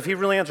 show me, because if he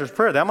really answers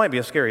prayer, that might be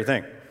a scary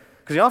thing.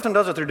 Because he often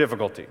does it through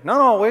difficulty.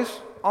 Not always,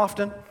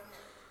 often.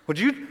 Would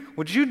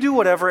you do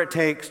whatever it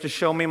takes to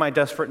show me my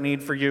desperate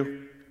need for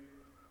you?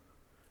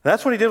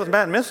 That's what he did with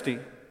Matt and Misty.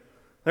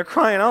 They're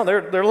crying out.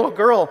 Their little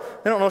girl,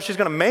 they don't know if she's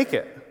going to make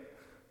it.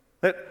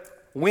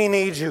 We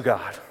need you,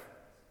 God.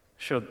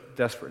 Show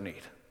desperate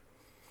need.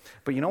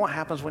 But you know what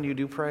happens when you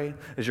do pray?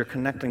 Is you're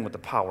connecting with the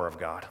power of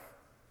God.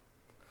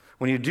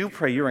 When you do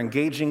pray, you're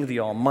engaging the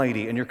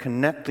Almighty and you're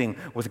connecting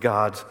with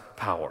God's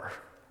power.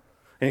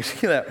 And you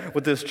see that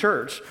with this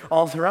church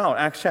all throughout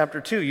Acts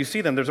chapter 2. You see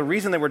them. There's a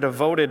reason they were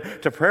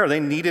devoted to prayer. They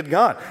needed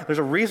God. There's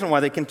a reason why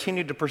they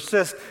continued to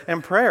persist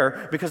in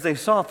prayer, because they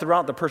saw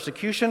throughout the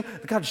persecution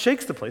that God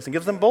shakes the place and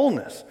gives them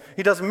boldness.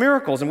 He does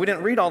miracles. And we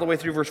didn't read all the way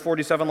through verse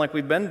 47 like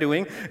we've been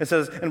doing. It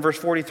says in verse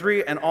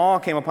 43, and awe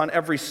came upon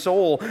every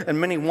soul, and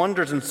many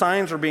wonders and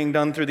signs were being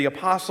done through the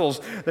apostles.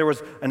 There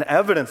was an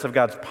evidence of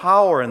God's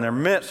power in their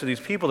midst to these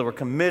people that were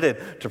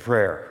committed to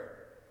prayer.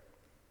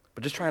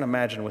 But just try and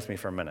imagine with me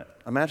for a minute.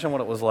 Imagine what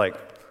it was like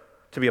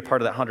to be a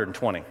part of that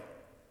 120.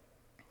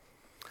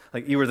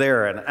 Like you were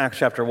there in Acts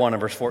chapter 1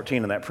 and verse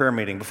 14 in that prayer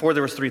meeting, before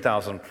there was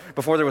 3,000,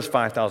 before there was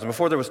 5,000,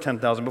 before there was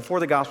 10,000, before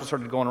the gospel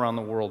started going around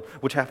the world,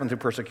 which happened through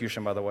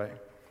persecution, by the way.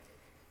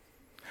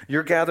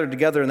 You're gathered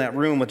together in that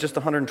room with just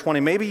 120.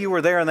 Maybe you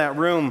were there in that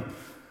room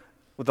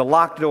with the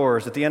locked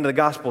doors at the end of the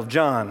Gospel of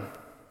John,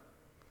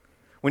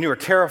 when you were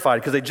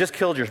terrified because they just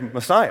killed your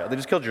Messiah. They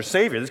just killed your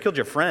Savior. They just killed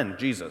your friend,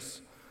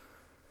 Jesus.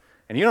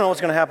 And you don't know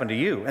what's going to happen to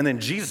you. And then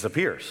Jesus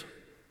appears.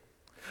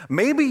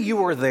 Maybe you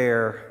were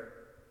there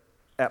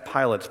at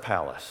Pilate's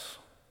palace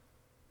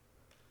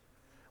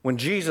when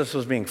Jesus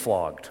was being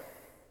flogged.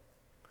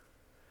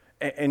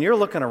 And you're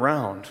looking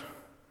around.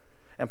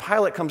 And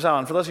Pilate comes out.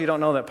 And for those of you who don't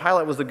know, that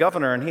Pilate was the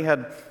governor, and he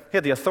had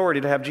the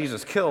authority to have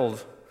Jesus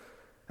killed.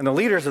 And the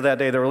leaders of that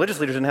day, the religious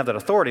leaders, didn't have that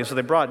authority. So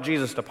they brought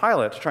Jesus to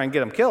Pilate to try and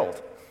get him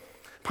killed.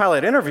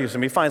 Pilate interviews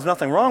him. He finds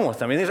nothing wrong with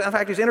him. In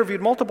fact, he's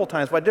interviewed multiple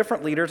times by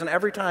different leaders, and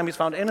every time he's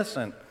found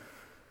innocent.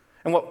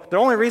 And the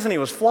only reason he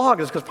was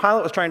flogged is because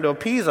Pilate was trying to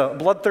appease a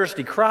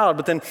bloodthirsty crowd.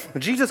 But then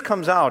when Jesus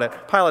comes out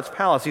at Pilate's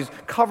palace, he's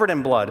covered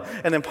in blood.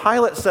 And then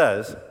Pilate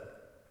says,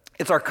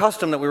 it's our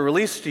custom that we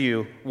release to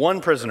you one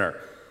prisoner.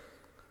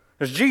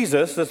 There's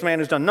Jesus, this man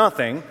who's done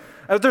nothing.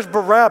 There's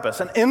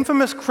Barabbas, an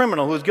infamous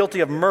criminal who's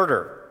guilty of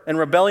murder and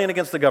rebellion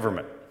against the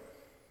government.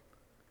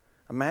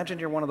 Imagine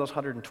you're one of those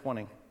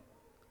 120.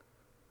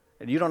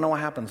 And you don't know what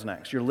happens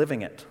next. You're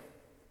living it.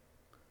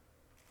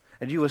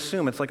 And you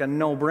assume it's like a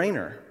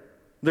no-brainer.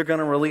 They're going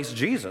to release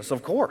Jesus,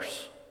 of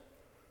course.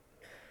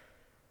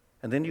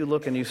 And then you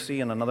look and you see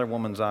in another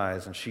woman's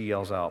eyes, and she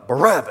yells out,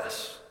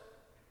 Barabbas!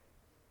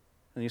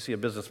 And you see a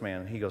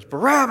businessman, and he goes,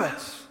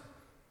 Barabbas!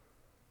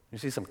 You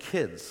see some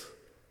kids,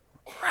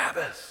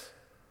 Barabbas!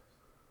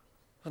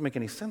 Doesn't make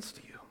any sense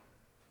to you.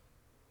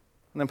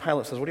 And then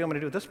Pilate says, what do you want me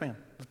to do with this man?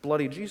 This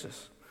bloody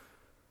Jesus.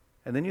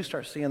 And then you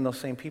start seeing those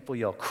same people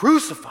yell,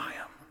 crucify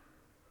him!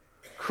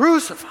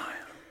 Crucify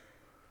him.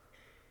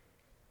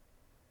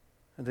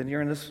 And then you're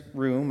in this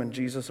room and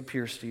Jesus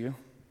appears to you.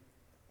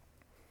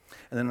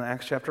 And then in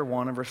Acts chapter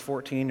 1 and verse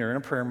 14, you're in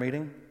a prayer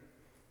meeting.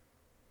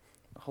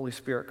 The Holy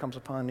Spirit comes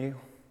upon you.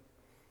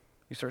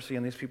 You start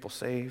seeing these people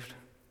saved.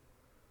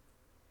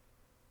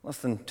 Less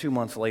than 2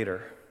 months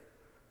later,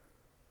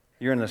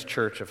 you're in this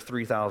church of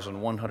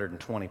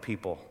 3,120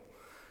 people.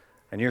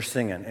 And you're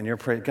singing and you're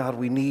praying, God,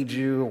 we need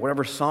you.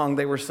 Whatever song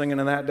they were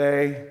singing in that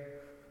day.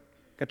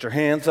 Get your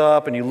hands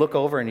up and you look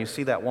over and you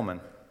see that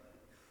woman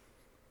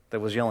that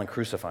was yelling,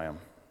 crucify him.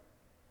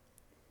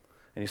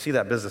 And you see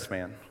that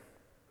businessman.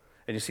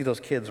 And you see those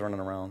kids running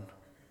around.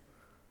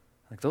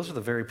 Like, those are the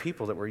very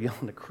people that were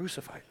yelling to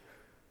crucify.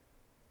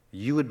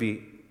 You would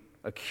be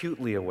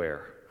acutely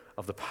aware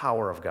of the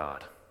power of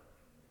God.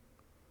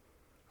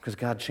 Because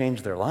God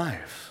changed their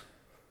lives.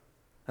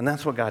 And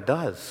that's what God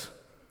does.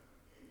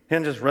 He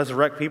doesn't just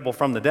resurrect people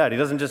from the dead. He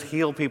doesn't just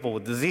heal people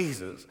with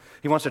diseases.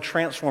 He wants to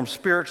transform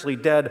spiritually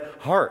dead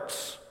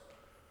hearts.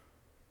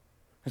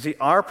 You see,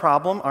 our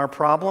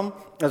problem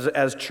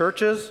as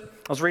churches,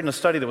 I was reading a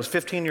study that was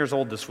 15 years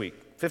old this week.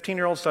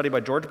 15-year-old study by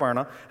George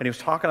Barna, and he was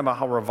talking about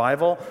how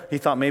revival, he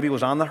thought maybe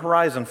was on the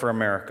horizon for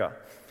America.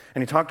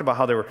 And he talked about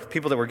how there were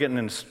people that were getting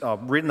in,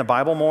 reading the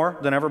Bible more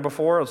than ever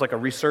before. It was like a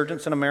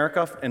resurgence in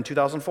America in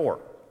 2004.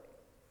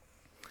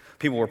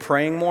 People were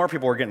praying more.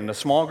 People were getting into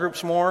small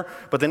groups more.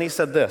 But then he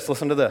said this.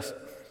 Listen to this.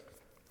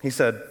 He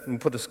said, let me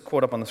put this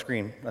quote up on the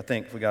screen, I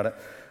think, if we got it.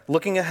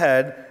 Looking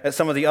ahead at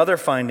some of the other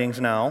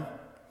findings now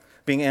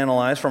being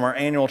analyzed from our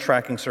annual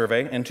tracking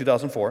survey in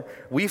 2004,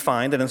 we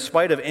find that in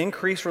spite of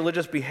increased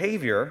religious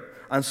behavior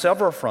on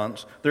several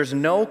fronts, there's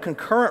no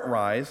concurrent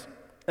rise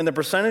in the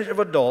percentage of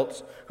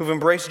adults who've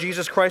embraced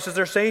Jesus Christ as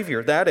their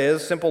Savior. That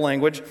is, simple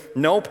language,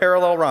 no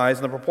parallel rise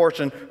in the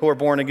proportion who are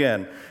born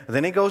again. And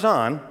then he goes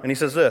on, and he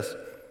says this,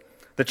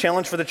 the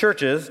challenge for the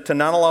church is to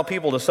not allow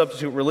people to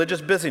substitute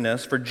religious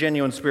busyness for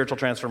genuine spiritual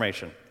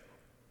transformation.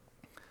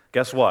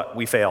 Guess what?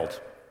 We failed.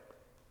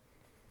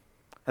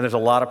 And there's a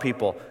lot of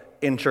people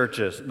in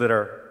churches that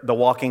are the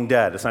walking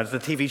dead. It's not just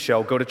a TV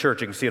show. Go to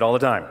church. You can see it all the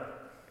time.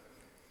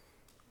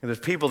 And there's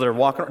people that are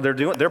walking,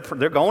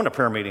 they're going to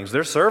prayer meetings.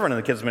 They're serving in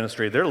the kids'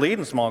 ministry. They're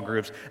leading small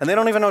groups. And they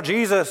don't even know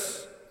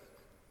Jesus.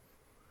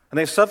 And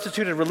they've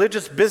substituted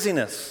religious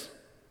busyness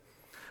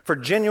for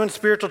genuine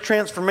spiritual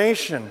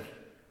transformation.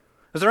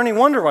 Is there any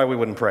wonder why we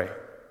wouldn't pray?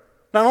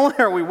 Not only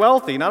are we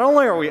wealthy, not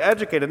only are we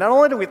educated, not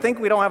only do we think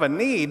we don't have a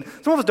need,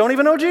 some of us don't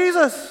even know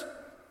Jesus.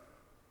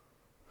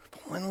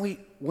 But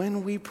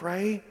when we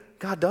pray,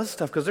 God does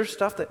stuff, because there's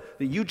stuff that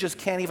you just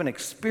can't even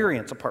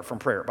experience apart from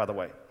prayer, by the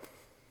way.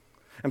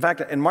 In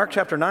fact, in Mark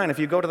chapter 9, if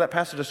you go to that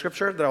passage of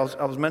Scripture that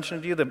I was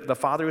mentioning to you, the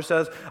father who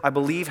says, I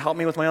believe, help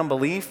me with my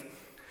unbelief,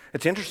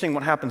 it's interesting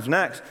what happens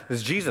next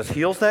is Jesus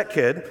heals that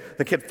kid.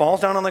 The kid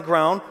falls down on the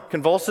ground,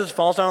 convulses,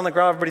 falls down on the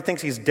ground. Everybody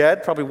thinks he's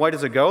dead, probably white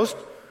as a ghost,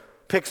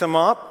 picks him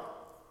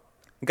up.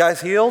 The guy's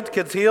healed,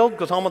 kid's healed,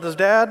 goes home with his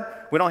dad.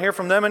 We don't hear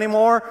from them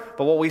anymore.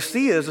 But what we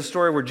see is a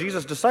story where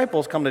Jesus'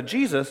 disciples come to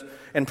Jesus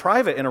in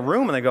private in a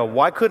room and they go,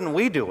 why couldn't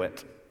we do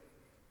it?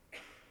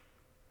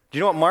 Do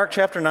you know what Mark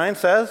chapter 9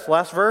 says,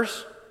 last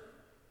verse?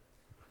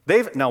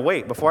 Now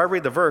wait, before I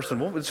read the verse,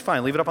 and it's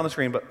fine, leave it up on the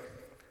screen, but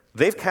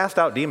they've cast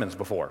out demons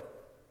before.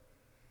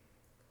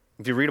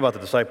 If you read about the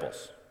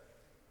disciples.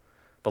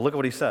 But look at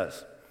what he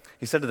says.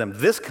 He said to them,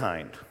 this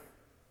kind,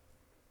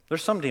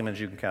 there's some demons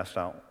you can cast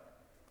out,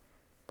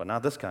 but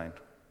not this kind.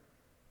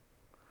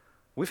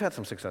 We've had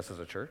some success as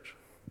a church.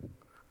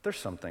 There's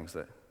some things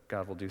that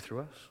God will do through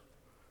us.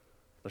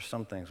 There's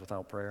some things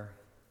without prayer.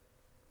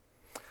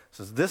 It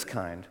says this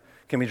kind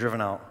can be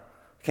driven out,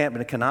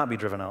 cannot be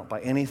driven out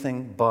by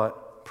anything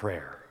but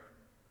prayer.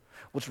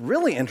 What's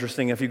really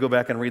interesting if you go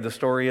back and read the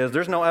story is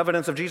there's no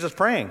evidence of Jesus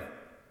praying.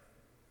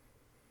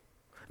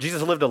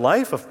 Jesus lived a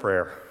life of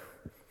prayer.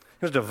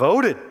 He was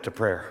devoted to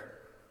prayer.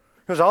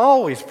 He was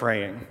always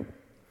praying.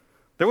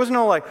 There was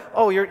no like,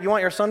 oh, you want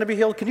your son to be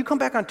healed? Can you come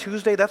back on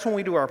Tuesday? That's when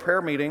we do our prayer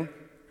meeting.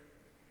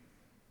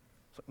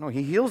 No,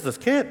 he heals this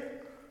kid.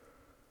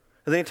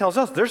 And then he tells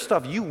us there's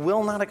stuff you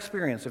will not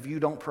experience if you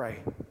don't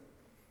pray.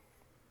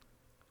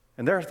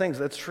 And there are things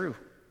that's true.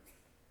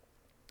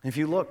 If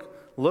you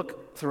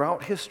look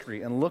throughout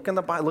history and look in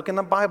the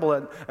Bible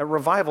at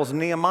revivals.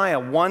 Nehemiah,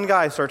 one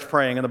guy starts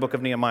praying in the book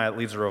of Nehemiah, it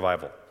leads to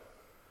revival.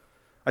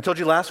 I told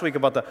you last week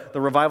about the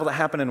revival that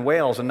happened in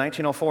Wales in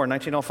 1904 and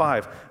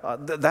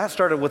 1905. That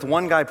started with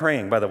one guy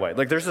praying, by the way.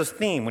 Like there's this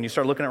theme when you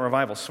start looking at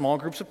revival. Small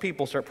groups of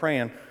people start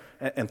praying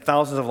and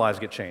thousands of lives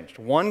get changed.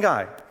 One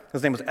guy,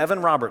 his name was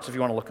Evan Roberts, if you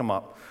want to look him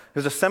up. He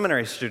was a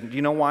seminary student. Do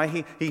you know why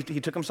he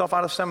took himself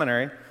out of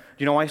seminary? Do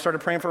you know why he started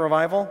praying for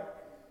revival?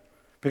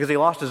 Because he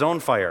lost his own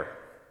fire.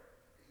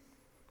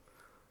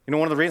 You know,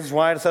 one of the reasons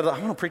why I said, I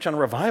want to preach on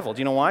revival. Do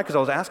you know why? Because I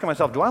was asking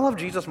myself, do I love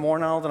Jesus more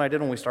now than I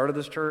did when we started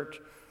this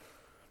church?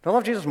 Do I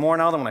love Jesus more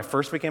now than when I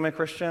first became a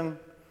Christian?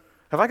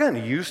 Have I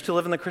gotten used to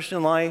living the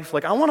Christian life?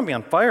 Like, I want to be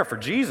on fire for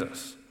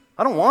Jesus.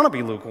 I don't want to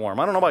be lukewarm.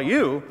 I don't know about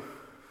you.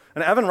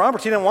 And Evan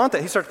Roberts, he didn't want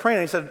that. He started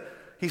praying, and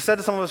he said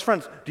to some of his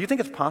friends, do you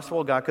think it's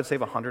possible God could save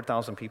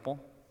 100,000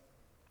 people?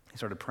 He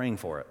started praying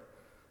for it.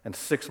 In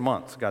 6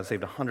 months, God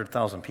saved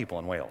 100,000 people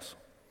in Wales.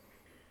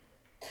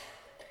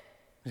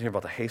 You hear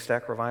about the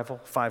haystack revival?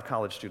 5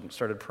 college students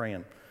started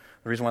praying.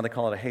 The reason why they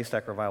call it a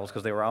haystack revival is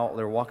because they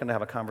were walking to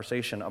have a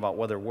conversation about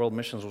whether world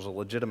missions was a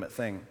legitimate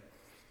thing,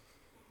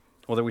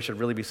 whether we should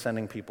really be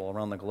sending people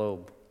around the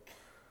globe.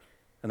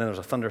 And then there was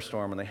a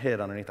thunderstorm, and they hid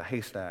underneath a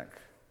haystack.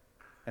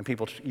 And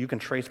people, you can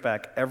trace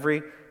back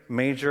every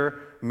major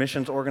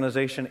missions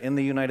organization in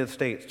the United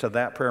States to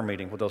that prayer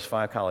meeting with those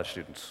 5 college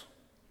students.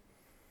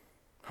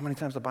 How many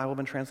times has the Bible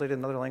been translated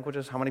in other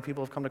languages? How many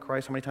people have come to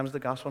Christ? How many times has the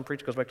gospel been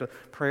preached? It goes back to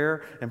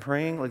prayer and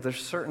praying. Like, there's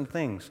certain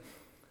things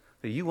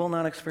that you will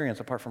not experience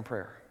apart from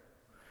prayer.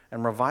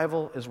 And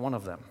revival is one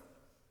of them.